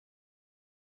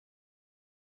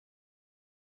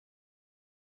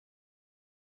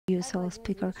introduce our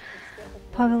speaker.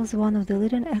 Pavel is one of the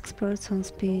leading experts on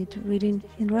speed reading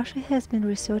in Russia. He has been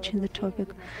researching the topic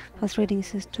fast reading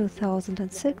since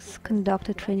 2006,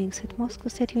 conducted trainings at Moscow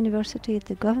State University,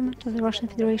 the government of the Russian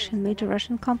Federation, major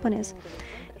Russian companies.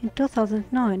 In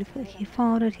 2009, he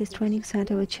founded his training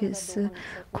center, which is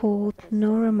called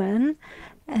Neuroman,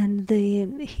 and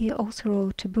he also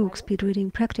wrote a book, Speed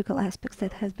Reading Practical Aspects,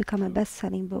 that has become a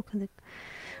best-selling book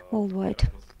worldwide.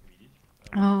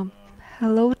 Um,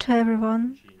 Hello to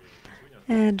everyone,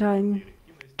 and I'm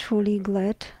truly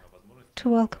glad to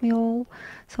welcome you all.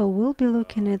 So we'll be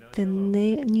looking at the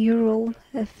neural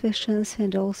efficiency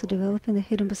and also developing the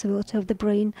hidden possibility of the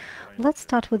brain. Let's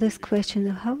start with this question: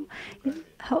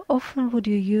 how often would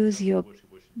you use your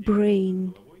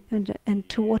brain, and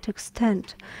to what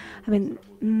extent? I mean,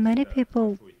 many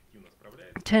people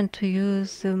tend to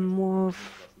use more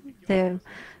of their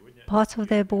parts of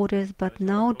their bodies, but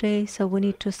nowadays, so we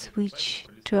need to switch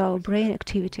to our brain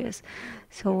activities.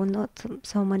 So not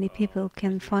so many people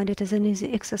can find it as an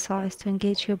easy exercise to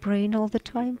engage your brain all the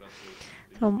time.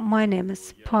 So my name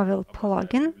is Pavel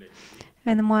Palagin,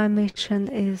 and my mission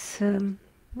is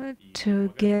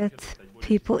to get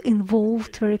people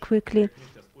involved very quickly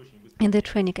in the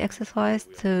training exercise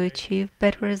to achieve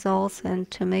better results and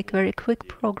to make very quick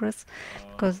progress,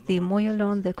 because the more you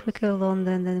learn, the quicker you learn,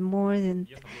 then the more you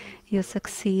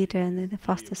succeed and in the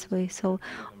fastest way. So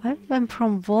I'm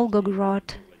from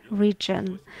Volgograd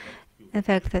region. In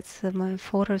fact, that's my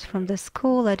photos from the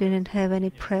school. I didn't have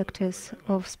any practice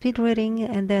of speed reading,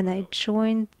 and then I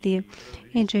joined the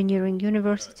engineering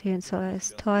university, and so I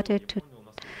started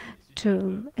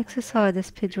to exercise the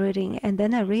speed reading, and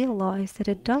then I realized that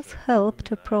it does help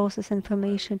to process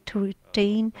information, to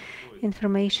retain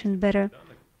information better,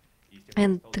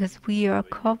 and because we are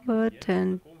covered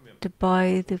and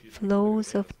by the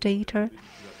flows of data.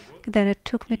 Then it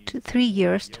took me 3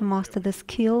 years to master the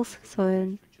skills.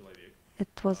 So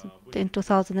it was in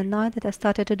 2009 that I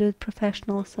started to do it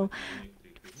professional. So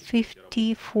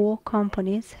 54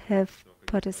 companies have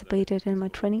participated in my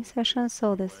training sessions.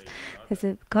 So there's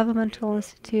a governmental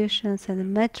institutions and the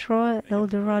Metro,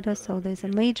 Eldorado. So there's a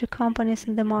major companies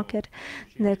in the market.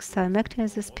 Next, I'm acting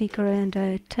as a speaker, and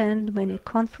I attend many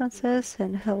conferences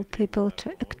and help people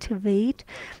to activate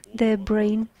their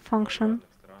brain function.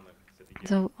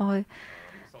 So I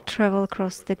travel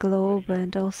across the globe,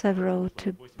 and also wrote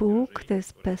a book,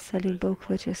 this best-selling book,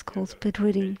 which is called Speed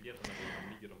Reading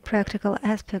Practical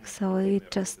Aspects. So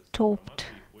it just topped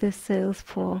the sales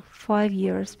for 5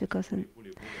 years, because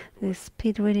the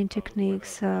speed reading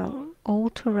techniques are all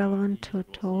too relevant to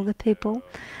all the people.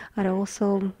 I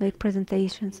also make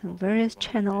presentations on various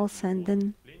channels, and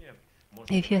then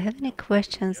if you have any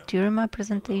questions during my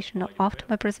presentation or after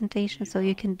my presentation, so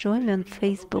you can join me on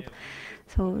Facebook.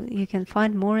 So you can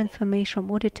find more information,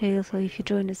 more details. So if you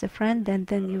join as a friend,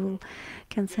 then you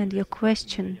can send your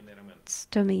questions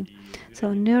to me.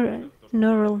 So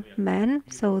neural man.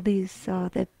 So these are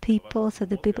the people. So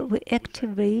the people, we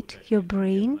activate your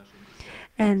brain,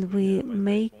 and we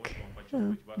make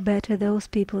better those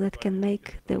people that can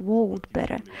make the world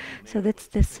better. So that's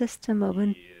the system of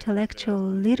intellectual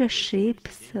leadership.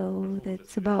 So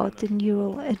that's about the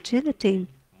neural agility.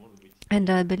 And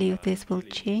I believe this will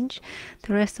change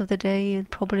the rest of the day, and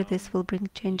probably this will bring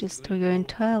changes to your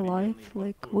entire life,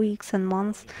 like weeks and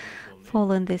months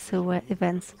following these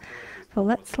events. So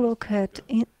let's look at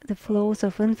the flows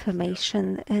of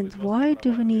information, and why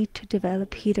do we need to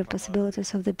develop hidden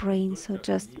possibilities of the brain. So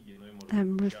just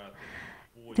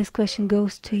this question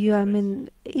goes to you. I mean,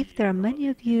 if there are many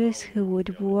of you who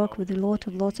would work with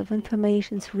lots of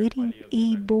information, reading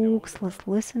e-books,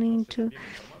 listening to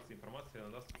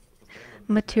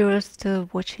materials, to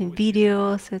watching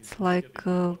videos, it's like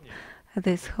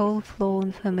this whole flow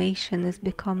information is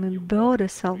becoming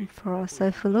burdensome for us. So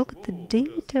if we look at the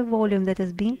data volume that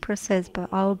is being processed by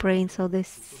our brain, so they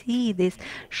see this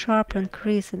sharp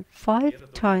increase in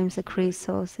 5 times increase,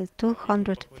 so it's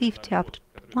 250 up to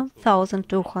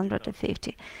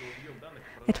 1,250.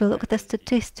 If we look at the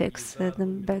statistics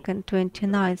back in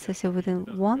 29, so within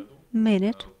 1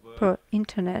 minute per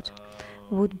internet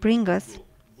would bring us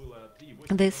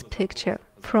this picture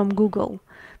from Google.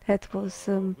 That was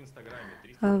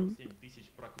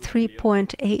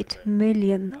 3.8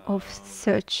 million of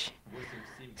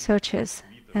searches,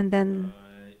 and then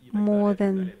more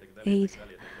than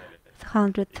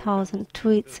 800,000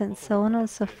 tweets, and so on and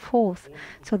so forth.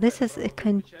 So this is a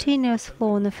continuous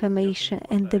flow of information,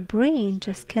 and the brain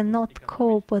just cannot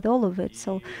cope with all of it.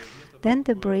 So then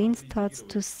the brain starts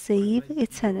to save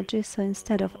its energy. So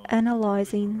instead of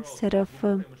analyzing, instead of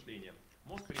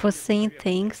for seeing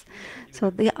things.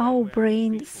 So our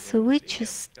brain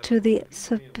switches to the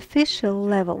superficial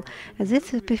level. And this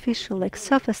superficial, like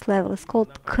surface level, is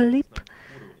called clip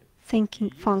thinking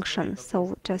function.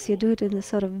 So just you do it in a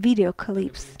sort of video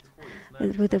clips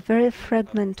with a very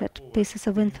fragmented pieces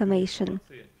of information.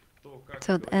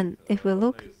 So, and if we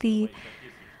look at the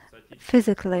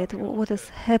physically at what is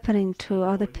happening to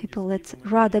other people, it's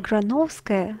Rada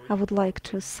Granovskaya, I would like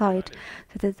to cite,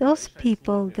 that those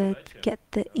people that get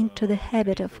into the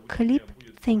habit of clip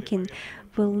thinking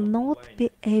will not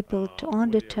be able to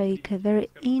undertake a very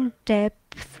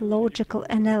in-depth logical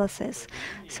analysis.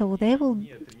 So they will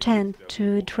tend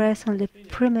to address only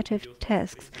primitive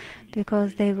tasks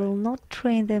because they will not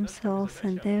train themselves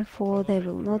and therefore they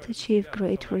will not achieve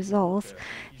great results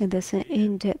in this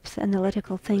in-depth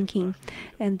analytical thinking.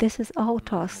 And this is our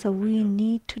task. So we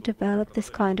need to develop this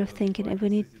kind of thinking and we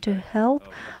need to help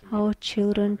our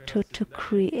children to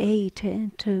create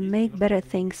and to make better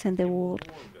things in the world.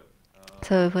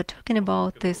 So if we're talking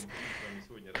about this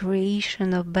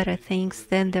creation of better things,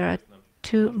 then there are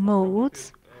two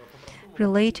modes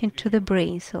relating to the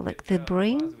brain. So like the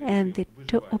brain and the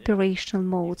two operational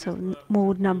modes. So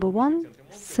mode number one,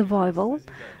 survival.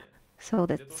 So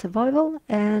that's survival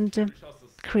and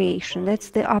creation. That's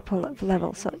the upper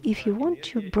level. So if you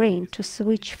want your brain to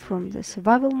switch from the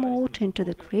survival mode into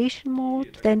the creation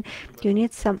mode, then you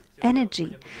need some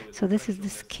energy. So this is the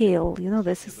scale.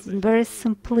 This is in very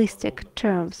simplistic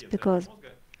terms because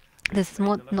this is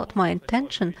not my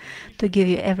intention to give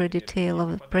you every detail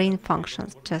of brain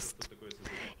functions. Just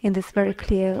in this very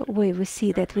clear way, we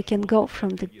see that we can go from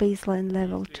the baseline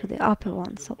level to the upper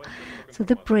one. So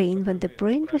the brain, when the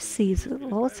brain receives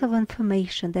lots of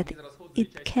information that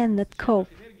it cannot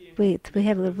cope with, we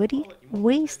have already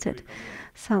wasted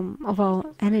some of our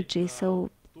energy. So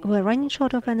we're running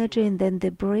short of energy, and then the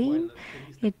brain,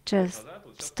 it just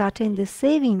starting the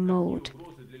saving mode.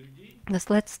 Just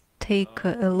let's take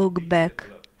a look back,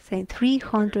 say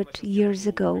 300 years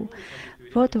ago.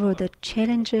 What were the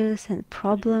challenges and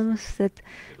problems that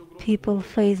people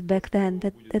faced back then?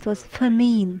 That was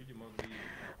famine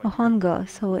or hunger.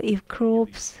 So if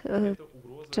crops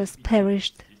just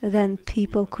perished, then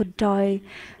people could die.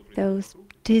 Those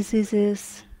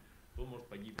diseases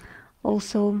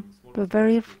also were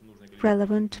very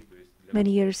relevant many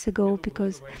years ago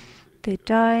because they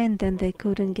died and then they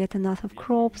couldn't get enough of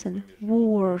crops and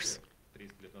wars.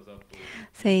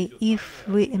 Say, if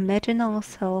we imagine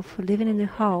ourselves living in a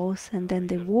house and then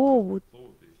the war would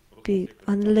be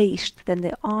unleashed, then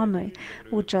the army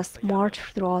would just march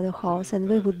throughout the house and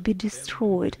we would be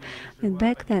destroyed. And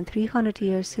back then, 300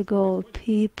 years ago,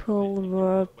 people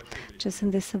were just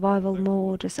in the survival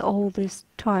mode just all this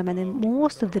time. And then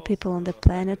most of the people on the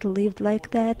planet lived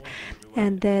like that.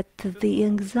 And that the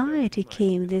anxiety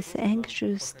came, this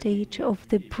anxious state of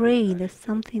the brain, as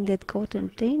something that got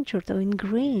endangered or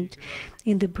ingrained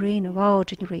in the brain of our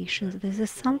generations. This is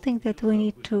something that we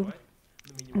need to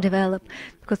develop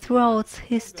because throughout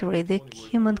history the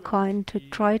humankind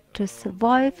tried to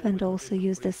survive and also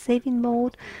use the saving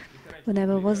mode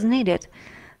whenever was needed.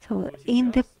 So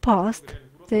in the past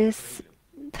these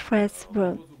threats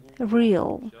were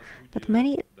real, but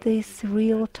many of these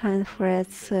real-time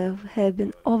threats have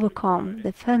been overcome.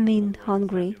 The famine,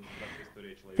 hungry,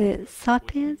 the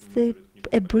sapiens,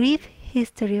 a brief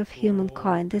history of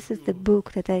humankind. This is the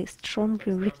book that I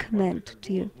strongly recommend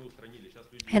to you,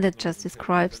 and it just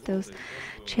describes those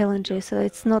challenges. So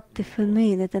it's not the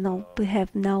famine. We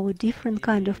have now a different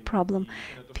kind of problem.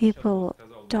 People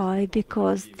die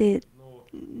because the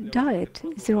diet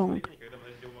is wrong.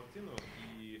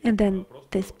 And then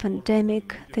this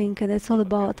pandemic thing, and it's all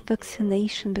about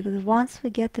vaccination, because once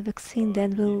we get the vaccine,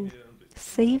 then we'll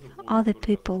save other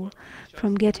people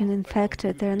from getting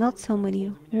infected. There are not so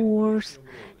many wars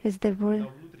as there were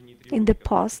in the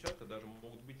past.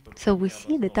 So we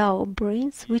see that our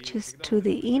brain switches to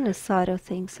the inner side of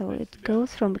things. So it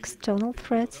goes from external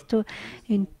threats to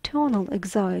internal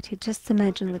anxiety. Just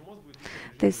imagine that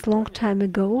this long time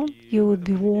ago you would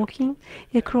be walking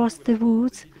across the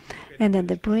woods and then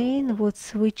the brain would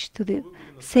switch to the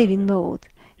saving mode.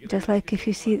 Just like if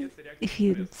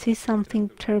you see something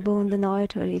terrible in the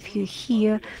night or if you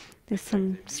hear there's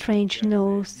some strange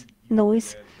noise,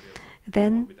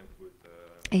 then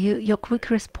your quick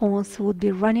response would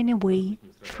be running away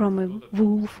from a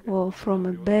wolf or from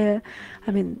a bear.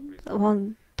 I mean,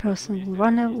 one person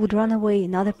would run away,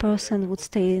 another person would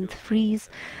stay and freeze,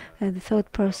 and the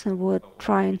third person would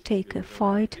try and take a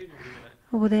fight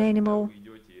with the animal.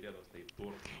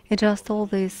 It's just all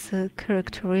these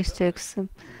characteristics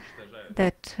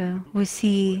that we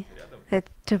see that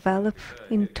develop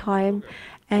in time,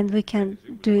 and we can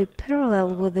do it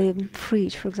parallel with the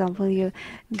fridge. For example, you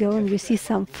go and you see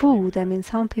some food. I mean,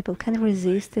 some people can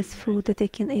resist this food that they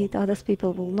can eat, others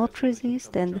people will not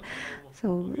resist, and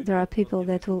so there are people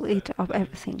that will eat up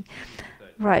everything.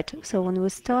 Right, so when we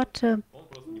start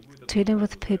trading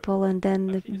with people, and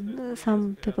then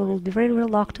some people will be very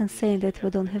reluctant, saying that we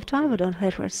don't have time, we don't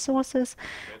have resources,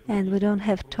 and we don't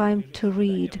have time to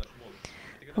read.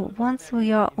 Well, once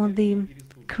we are on the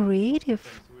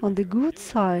creative, on the good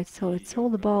side, so it's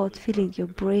all about filling your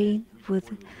brain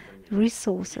with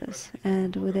resources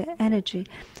and with the energy.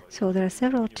 So there are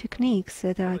several techniques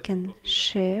that I can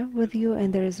share with you,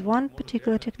 and there is one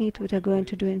particular technique that I'm going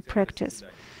to do in practice.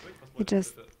 It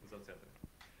just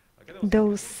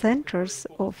those centers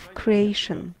of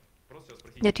creation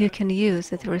that you can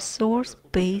use at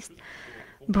resource-based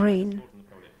brain.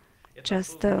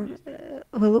 Just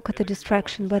we look at the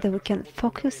distraction, whether we can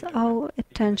focus our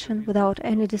attention without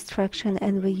any distraction,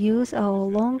 and we use our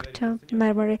long-term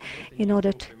memory in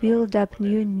order to build up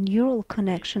new neural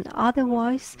connection.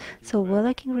 Otherwise, so we're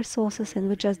lacking resources and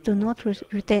we just do not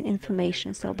retain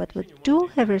information. So, but we do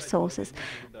have resources,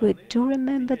 we do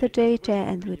remember the data,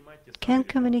 and we can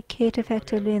communicate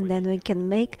effectively, and then we can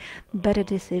make better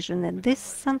decisions. And this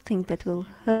is something that will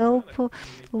help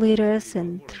leaders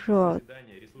and throughout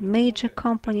major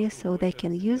companies so they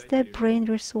can use their brain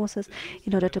resources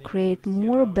in order to create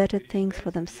more better things for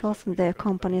themselves and their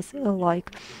companies alike.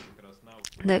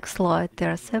 Next slide.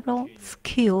 There are several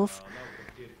skills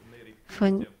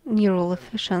for neural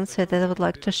efficiency that I would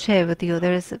like to share with you.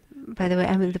 There is, by the way,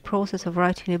 I'm in the process of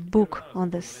writing a book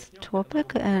on this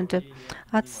topic, and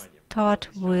I'd start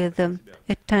with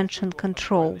attention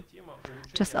control.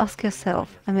 Just ask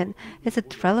yourself, I mean, is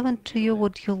it relevant to you?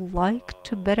 Would you like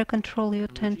to better control your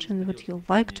attention? Would you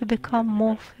like to become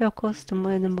more focused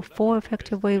in a more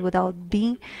effective way without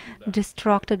being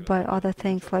distracted by other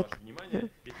things? Like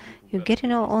you get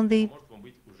on the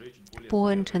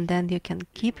point and then you can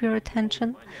keep your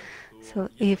attention. So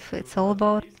if it's all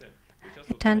about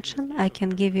attention, I can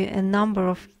give you a number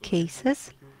of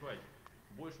cases.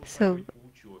 So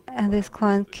and this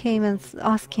client came and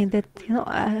asking that,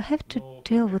 I have to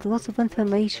deal with lots of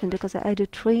information because I do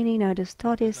training, I do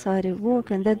studies, I do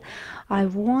work, and then I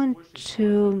want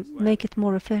to make it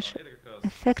more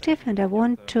effective, and I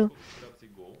want to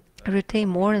retain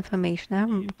more information.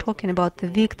 I'm talking about the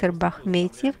Viktor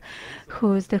Bakhmetiev,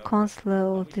 who is the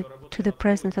consular to the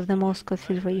president of the Moscow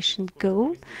Federation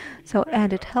Go. So,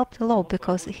 and it helped a lot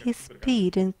because his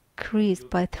speed increased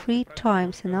by 3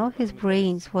 times, and now his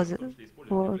brains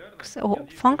works or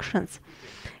functions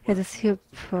as a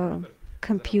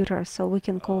supercomputer. So we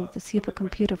can call it a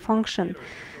supercomputer function.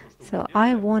 So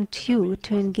I want you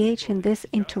to engage in this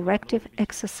interactive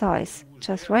exercise.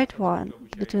 Just write one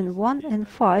between 1 and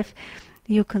 5.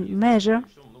 You can measure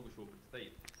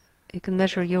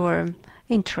your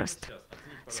interest.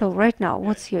 So right now,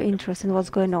 what's your interest and what's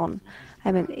going on?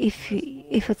 I mean, if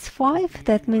it's 5,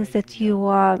 that means that you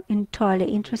are entirely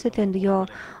interested and you're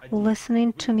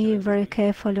listening to me very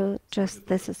carefully. Just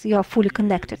this is you are fully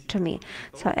connected to me.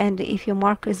 So, and if your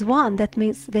mark is 1, that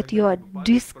means that you are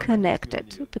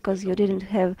disconnected because you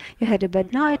had a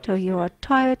bad night or you are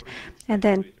tired. And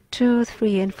then 2,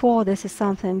 3, and 4. This is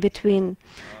something between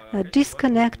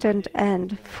disconnected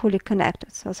and fully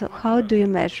connected. So how do you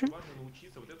measure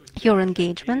your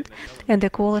engagement and the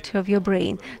quality of your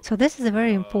brain? So this is a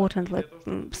very important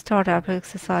startup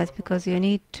exercise because you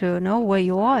need to know where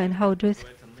you are and how do you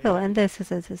feel. And this is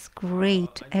this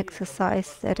great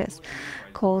exercise that is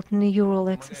called neural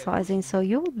exercising. So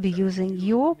you will be using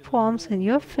your palms and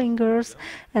your fingers,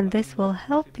 and this will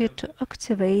help you to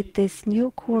activate this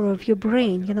new core of your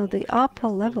brain, the upper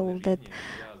level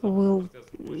will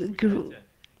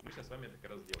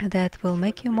that will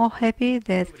make you more happy,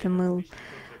 that will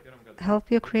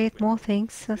help you create more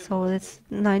things. So it's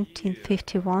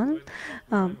 1951.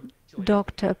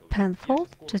 Dr. Penfold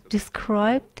just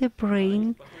described the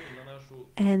brain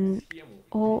and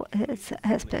all its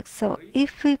aspects. So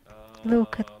if we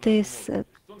look at this, at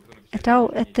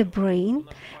the brain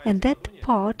and that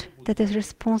part that is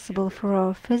responsible for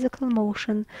our physical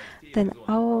motion, then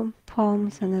our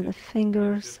palms and then the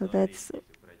fingers, so that's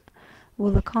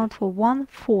will account for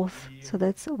 1/4. So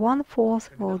that's 1/4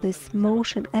 of this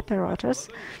motion apparatus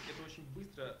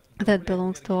that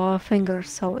belongs to our fingers.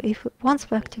 So if once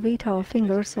we activate our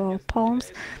fingers or our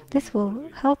palms, this will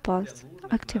help us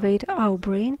activate our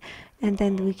brain, and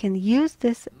then we can use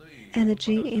this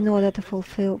energy in order to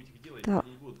fulfill the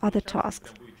other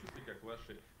tasks.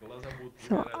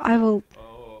 So I will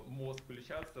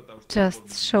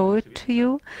just show it to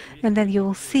you, and then you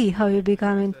will see how you're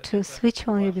becoming to switch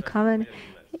on, you're becoming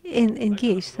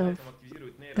engaged. So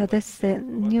that is the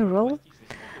neural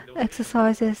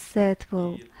exercises that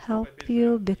will help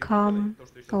you become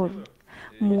or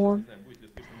more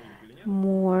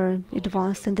more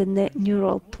advanced in the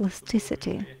neural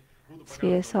plasticity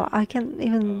sphere. So I can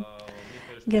even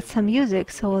get some music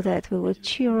so that we will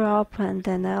cheer up, and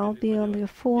then I'll be on your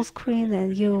full screen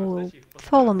and you will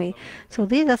follow me. So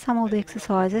these are some of the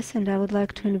exercises, and I would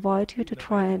like to invite you to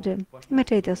try and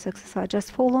imitate this exercise.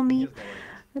 Just follow me,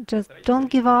 just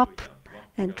don't give up,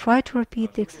 and try to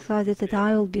repeat the exercises that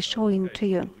I will be showing to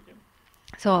you.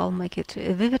 So I'll make it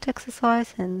a vivid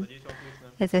exercise, and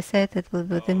as I said, it will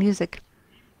be the music.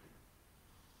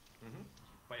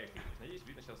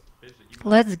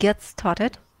 Let's get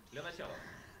started.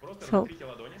 So,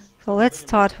 so let's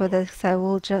start with this. I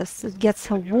will just get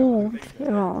some warmth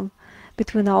around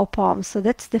between our palms. So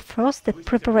that's the first, the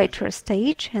preparatory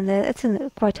stage, and it's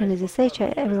quite an easy stage.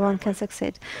 Everyone can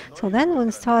succeed. So then we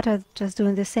started just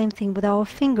doing the same thing with our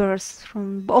fingers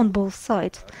from on both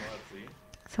sides.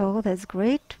 So that's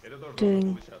great,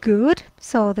 doing good.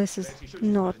 So this is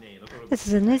not, this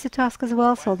is an easy task as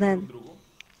well. So then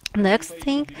next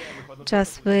thing,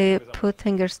 just we put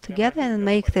fingers together and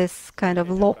make this kind of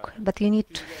lock. But you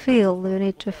need to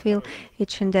feel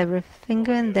each and every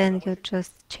finger, and then you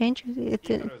just change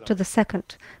it to the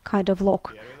second kind of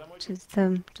lock, which is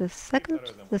the second,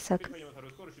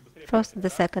 first, the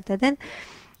second, and then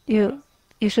you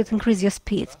should increase your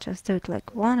speed. Just do it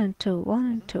like one and two, one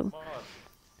and two.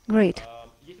 Great.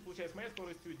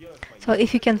 So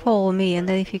if you can follow me, and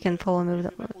then if you can follow me,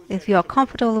 if you are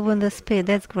comfortable with the speed,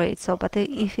 that's great. So, but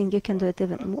if you can do it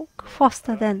even more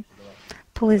faster, then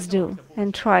please do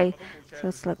and try. So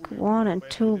it's like one and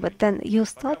two, but then you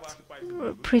start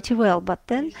pretty well, but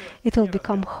then it will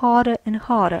become harder and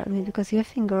harder. I mean, because your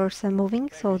fingers are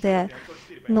moving, so they're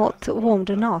not warmed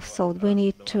enough. So we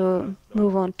need to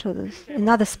move on to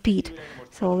another speed.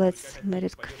 So let's make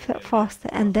it faster,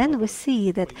 and then we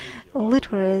see that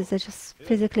literally, just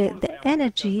physically, the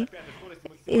energy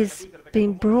is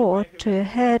being brought to your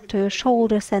head, to your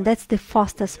shoulders, and that's the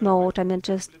fastest mode. I mean,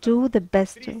 just do the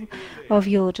best of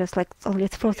you, just like only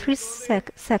for 3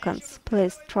 seconds.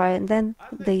 Please try, and then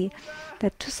the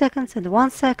 2 seconds and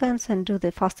 1 second, and do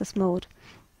the fastest mode.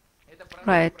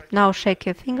 Right, now shake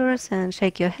your fingers and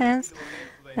shake your hands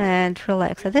and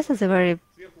relax. So this is a very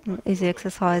easy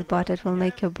exercise, but it will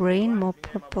make your brain more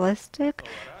plastic.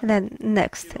 And then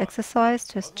next exercise,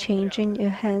 just changing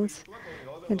your hands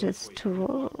just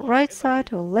to right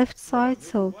side or left side.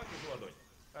 So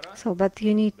but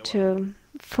you need to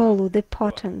follow the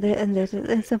pattern, and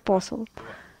it's impossible.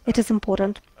 It is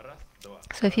important.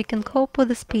 So if you can cope with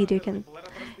the speed, you can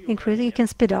increase, you can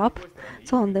speed up.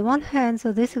 So on the one hand,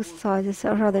 so these exercises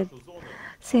are rather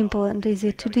simple and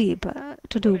easy to do,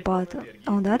 but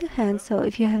on the other hand, so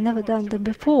if you have never done them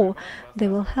before, they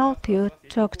will help you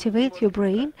to activate your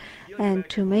brain and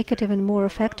to make it even more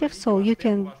effective. So you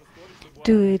can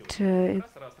do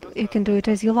it,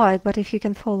 as you like, but if you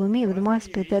can follow me with my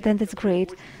speed, then that's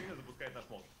great.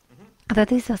 That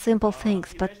these are simple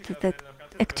things, but that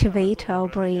activate our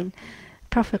brain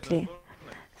perfectly.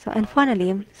 So, and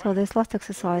finally, so this last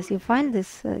exercise, you find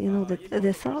this,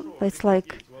 the thumb, it's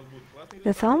like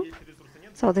the thumb.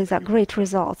 So these are great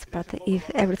results, but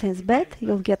if everything's bad,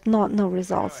 you'll get no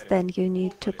results. Then you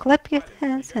need to clap your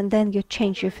hands, and then you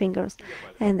change your fingers,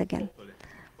 and again.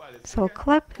 So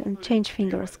clap and change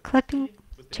fingers, clapping,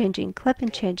 changing, clapping,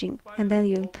 changing, and then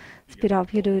you speed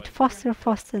up. You do it faster,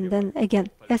 faster, and then again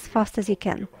as fast as you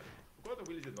can.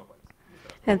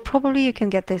 And probably you can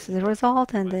get this as a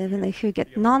result, and even if you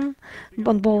get none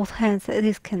on both hands,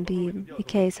 this can be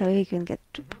okay. So you can get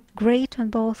great on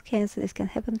both hands, this can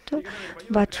happen too,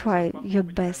 but try your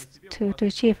best to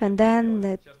achieve, and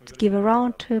then give a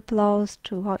round of applause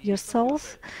to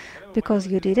yourself because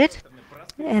you did it.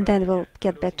 And then we'll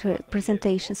get back to a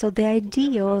presentation. So the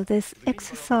idea of this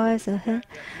exercise,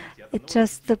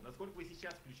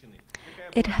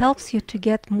 it helps you to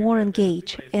get more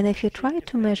engaged. And if you try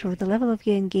to measure the level of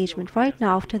your engagement right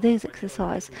now after this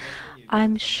exercise,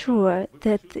 I'm sure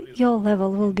that your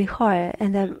level will be higher.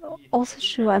 And I'm also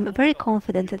sure, I'm very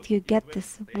confident that you get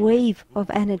this wave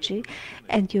of energy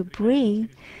and your brain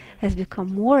has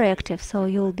become more active. So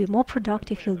you'll be more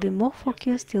productive, you'll be more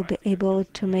focused, you'll be able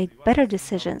to make better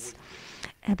decisions.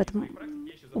 But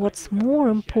what's more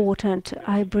important,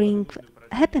 I bring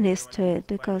happiness to it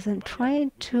because I'm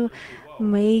trying to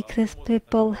make these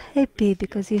people happy,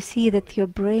 because you see that your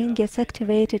brain gets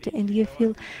activated and you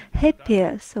feel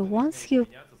happier. So once you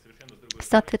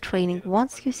start the training,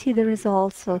 once you see the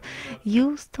results, so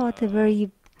you start a very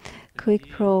quick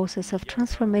process of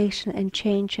transformation and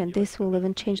change, and this will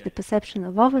even change the perception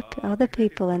of other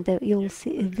people, and you'll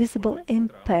see a visible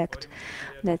impact.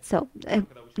 That's so.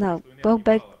 Now go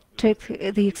back to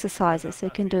the exercises. You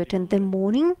can do it in the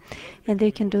morning, and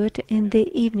you can do it in the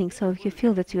evening. So if you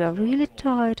feel that you are really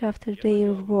tired after a day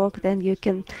of work, then you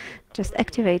can just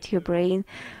activate your brain.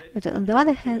 But on the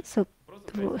other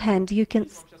hand, you can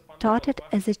start it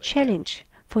as a challenge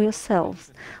for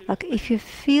yourselves. Like if you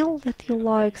feel that you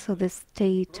like the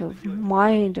state of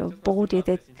mind or body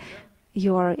that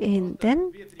you are in,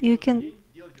 then you can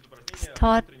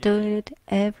start doing it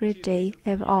every day,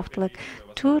 after like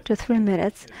 2 to 3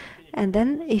 minutes, and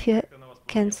then if you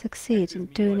can succeed in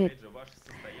doing it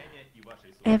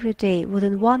every day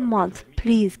within 1 month,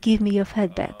 please give me your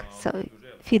feedback.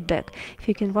 If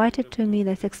you can write it to me,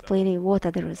 that's explaining what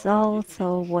are the results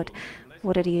or what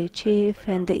did you achieve,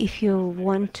 and if you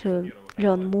want to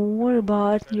learn more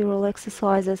about neural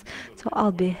exercises, so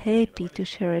I'll be happy to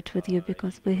share it with you,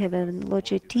 because we have a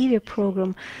large TV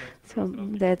program so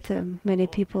that many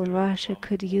people in Russia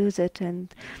could use it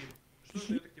and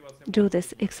do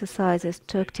these exercises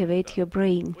to activate your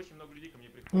brain.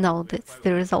 No, that's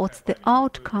the results, the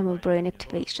outcome of brain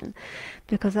activation.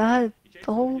 Because I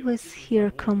always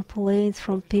hear complaints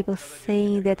from people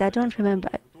saying that I don't remember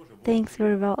things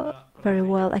very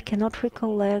well. I cannot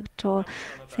recollect, or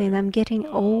saying I'm getting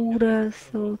older.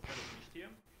 So,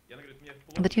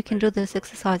 but you can do these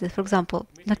exercises. For example,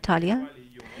 Natalia,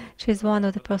 she's one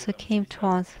of the person who came to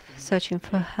us searching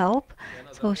for help.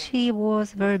 So she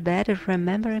was very bad at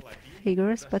remembering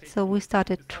figures, but so we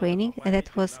started training, and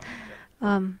that was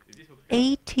um,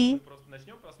 80,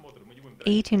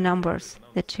 80 numbers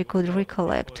that she could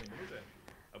recollect.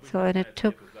 So and it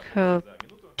took her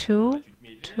two,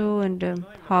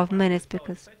 2.5 minutes,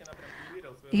 because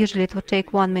usually it would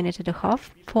take 1 minute and a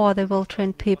half for the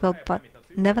well-trained people, but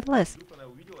nevertheless,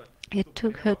 it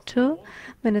took her 2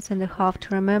 minutes and a half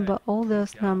to remember all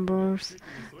those numbers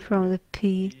from the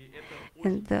P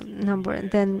and the number.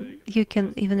 And then you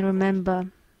can even remember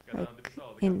like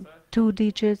in 2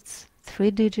 digits, 3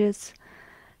 digits,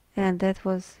 and that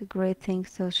was a great thing.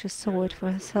 So she saw it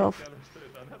for herself.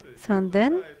 So and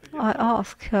then I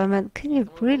asked her, man, can you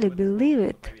really believe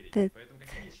it that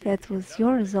that was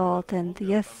your result? And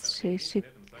yes,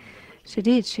 she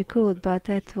did, she could, but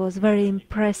that was very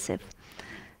impressive.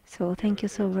 So thank you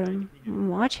so very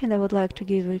much, and I would like to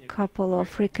give a couple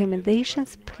of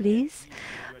recommendations. Please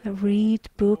read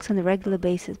books on a regular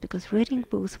basis, because reading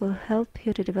books will help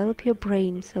you to develop your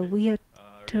brain. So we are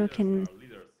talking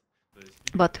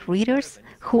but readers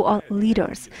who are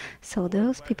leaders. So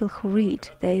those people who read,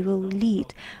 they will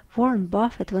lead. Warren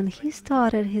Buffett, when he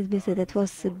started his business, it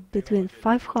was between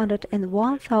 500 and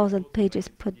 1,000 pages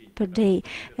per day,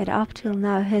 and up till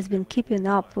now has been keeping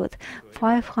up with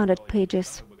 500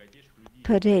 pages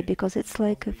per day, because it's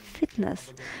like a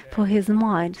fitness for his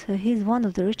mind. So he's one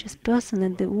of the richest person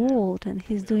in the world, and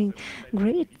he's doing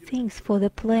great things for the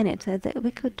planet. And that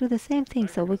we could do the same thing,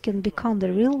 so we can become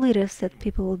the real leaders that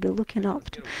people will be looking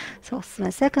up to. So my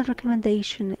second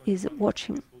recommendation is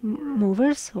watching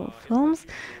movies or films.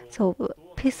 So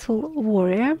Peaceful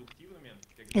Warrior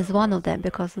is one of them,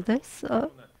 because this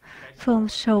film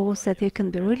shows that you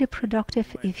can be really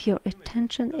productive if your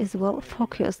attention is well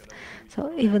focused.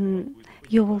 So even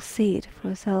you will see it for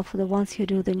yourself once you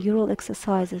do the neural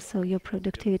exercises, so your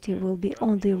productivity will be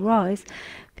on the rise,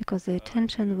 because the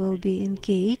attention will be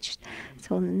engaged.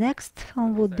 So the next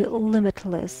film would be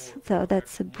Limitless. So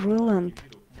that's a brilliant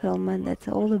film, and that's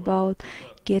all about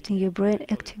getting your brain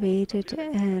activated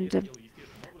and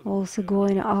also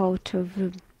going out of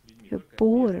your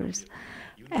borders.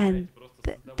 And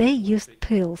they used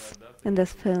pills in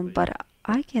this film, but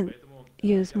I can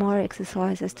use more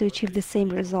exercises to achieve the same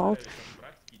result.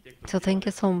 So thank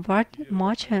you so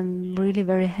much. I'm really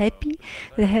very happy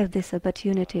to have this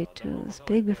opportunity to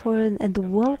speak before you, and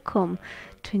welcome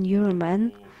to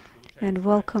Neuroman, and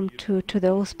welcome to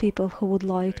those people who would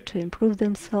like to improve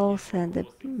themselves and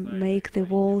make the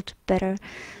world better.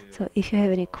 So if you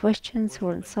have any questions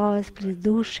or insights, please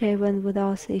do share them with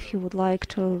us. If you would like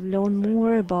to learn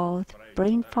more about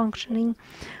brain functioning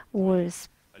or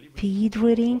speed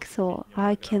reading, so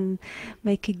I can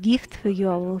make a gift for you.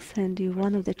 I will send you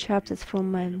one of the chapters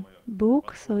from my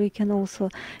book, so you can also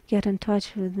get in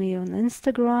touch with me on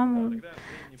Instagram.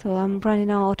 So I'm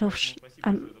running out of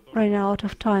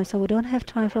time, so we don't have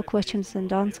time for questions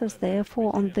and answers.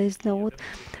 Therefore, on this note,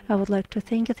 I would like to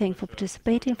thank you for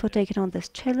participating, for taking on this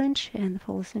challenge, and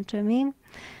for listening to me.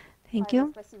 Thank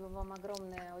you.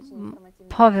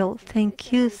 Pavel,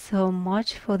 thank you so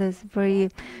much for this very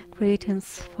great,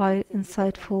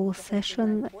 insightful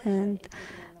session, and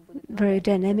very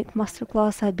dynamic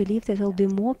masterclass. I believe that there will be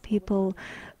more people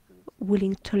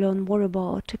willing to learn more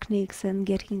about techniques and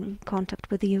get in contact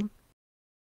with you.